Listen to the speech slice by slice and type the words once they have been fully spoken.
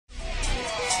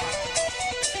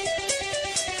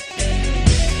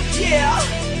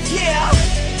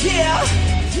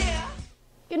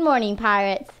Good morning,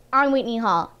 Pirates. I'm Whitney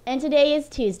Hall, and today is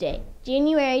Tuesday,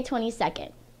 January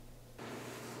 22nd.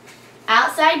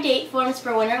 Outside date forms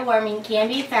for winter warming can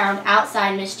be found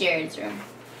outside Miss Jared's room.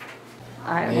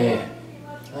 Man,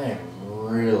 I am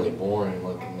really boring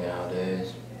looking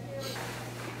nowadays.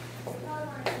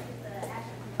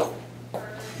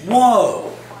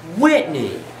 Whoa,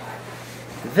 Whitney!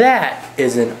 That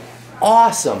is an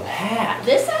awesome hat.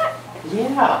 This hat?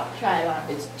 Yeah. Try it on.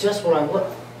 It's just what I'm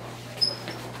looking.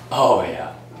 Oh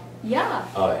yeah. Yeah.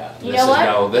 Oh yeah. You know what?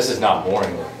 No, this is not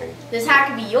boring looking. This hat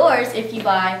could be yours if you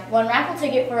buy one raffle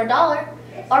ticket for $1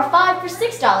 or 5 for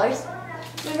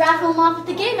 $6. We raffle them off at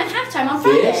the game at halftime on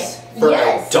Friday. This? For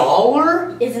yes.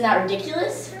 $1? Isn't that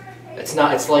ridiculous? It's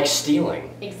not. It's like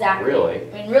stealing. Exactly.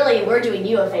 Really? I mean, really, we're doing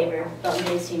you a favor. Belton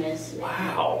Bay's team is.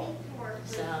 Wow.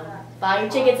 So, buy your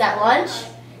tickets at lunch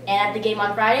and at the game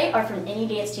on Friday or from any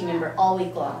dance team member all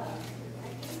week long.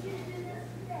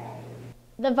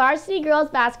 The varsity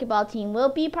girls basketball team will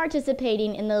be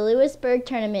participating in the Lewisburg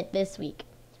tournament this week.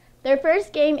 Their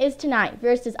first game is tonight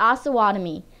versus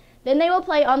Osawatomie. Then they will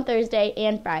play on Thursday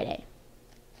and Friday.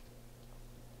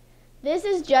 This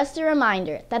is just a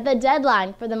reminder that the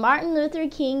deadline for the Martin Luther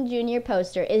King Jr.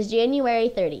 poster is January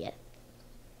 30th.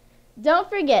 Don't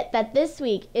forget that this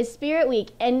week is Spirit Week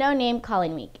and No Name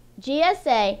Calling Week.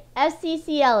 GSA,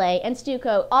 FCCLA, and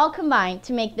Stuco all combined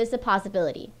to make this a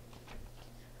possibility.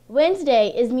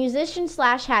 Wednesday is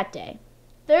Musician/Hat Day.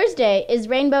 Thursday is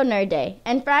Rainbow Nerd Day,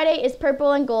 and Friday is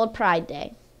Purple and Gold Pride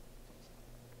Day.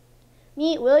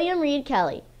 Meet William Reed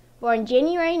Kelly, born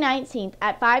January 19th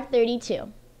at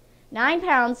 5'32", 9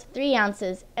 pounds, 3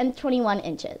 ounces, and 21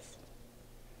 inches.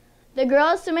 The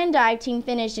girls swim and dive team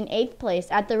finished in 8th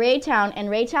place at the Raytown and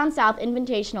Raytown South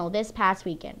Invitational this past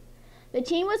weekend. The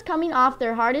team was coming off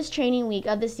their hardest training week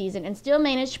of the season and still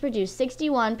managed to produce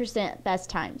 61% best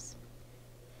times.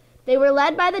 They were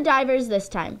led by the divers this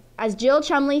time, as Jill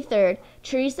Chumley 3rd,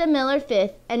 Teresa Miller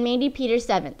 5th, and Mandy Peters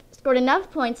 7th scored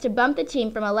enough points to bump the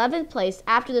team from 11th place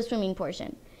after the swimming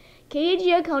portion. Katie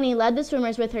Giacconi led the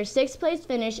swimmers with her 6th place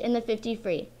finish in the 50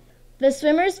 free. The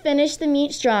swimmers finished the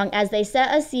meet strong as they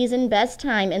set a season best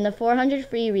time in the 400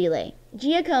 free relay.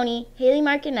 Giacconi, Haley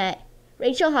Markinette,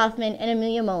 Rachel Hoffman, and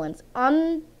Amelia Mullins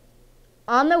on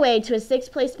the way to a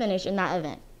 6th place finish in that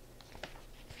event.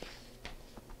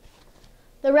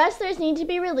 The wrestlers need to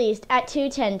be released at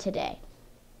 2:10 today.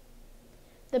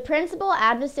 The Principal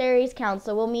Adversaries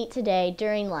Council will meet today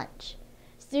during lunch.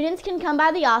 Students can come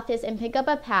by the office and pick up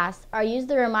a pass or use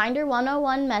the Reminder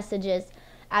 101 messages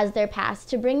as their pass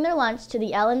to bring their lunch to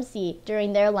the LMC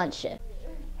during their lunch shift.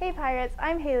 Hey Pirates,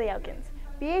 I'm Haley Elkins.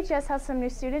 BHS has some new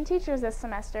student teachers this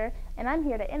semester, and I'm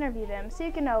here to interview them so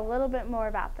you can know a little bit more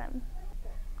about them.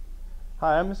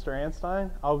 Hi, I'm Mr.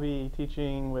 Anstein. I'll be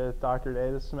teaching with Dr.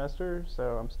 Day this semester,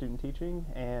 so I'm student teaching,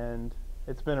 and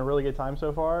it's been a really good time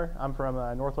so far. I'm from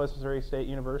Northwest Missouri State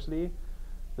University.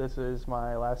 This is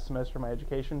my last semester of my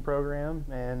education program,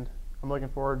 and I'm looking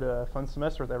forward to a fun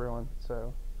semester with everyone.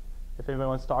 So if anybody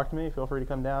wants to talk to me, feel free to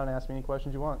come down and ask me any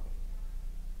questions you want.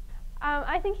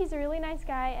 I think he's a really nice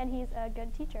guy, and he's a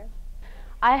good teacher.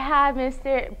 I have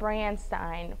Mr.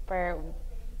 Brandstein for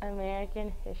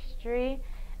American history.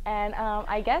 And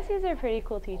I guess he's a pretty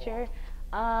cool teacher.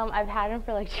 I've had him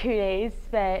for like 2 days,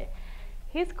 but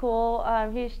he's cool.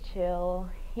 He's chill.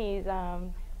 He's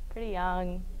pretty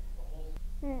young.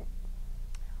 Okay.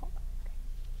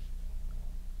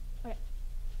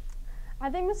 I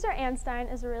think Mr.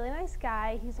 Anstein is a really nice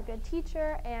guy. He's a good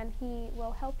teacher, and he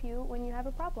will help you when you have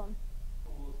a problem.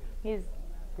 He's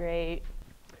great.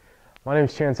 My name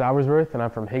is Chance Albersworth, and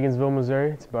I'm from Higginsville,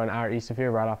 Missouri. It's about an hour east of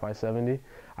here, right off I-70.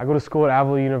 I go to school at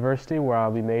Avila University, where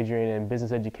I'll be majoring in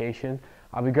business education.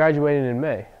 I'll be graduating in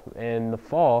May. In the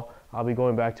fall, I'll be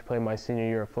going back to play my senior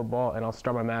year of football, and I'll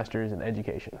start my master's in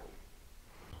education.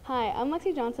 Hi, I'm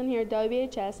Lexi Johnson here at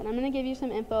WBHS, and I'm going to give you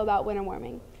some info about winter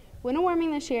warming. Winter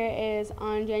warming this year is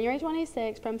on January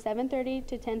 26th from 7:30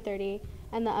 to 10:30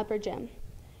 in the upper gym.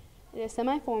 It is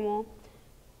semi-formal.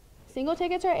 Single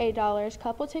tickets are $8,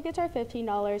 couple tickets are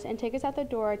 $15, and tickets at the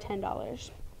door are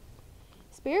 $10.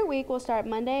 Spirit Week will start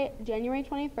Monday, January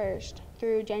 21st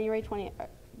through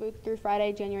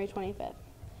Friday, January 25th.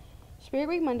 Spirit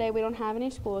Week Monday, we don't have any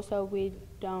school, so we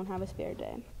don't have a Spirit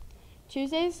Day.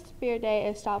 Tuesday's Spirit Day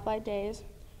is Stoplight Days.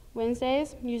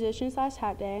 Wednesday's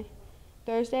Musician/Hat Day.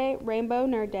 Thursday, Rainbow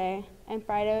Nerd Day. And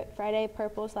Friday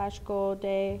Purple/Gold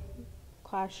Day,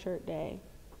 Class Shirt Day.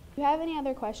 If you have any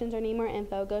other questions or need more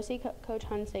info, go see Coach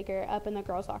Hunsaker up in the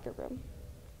girls' locker room.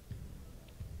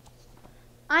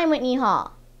 I'm Whitney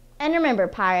Hall. And remember,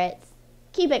 Pirates,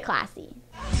 keep it classy.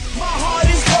 My heart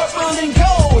is purple and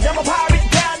gold.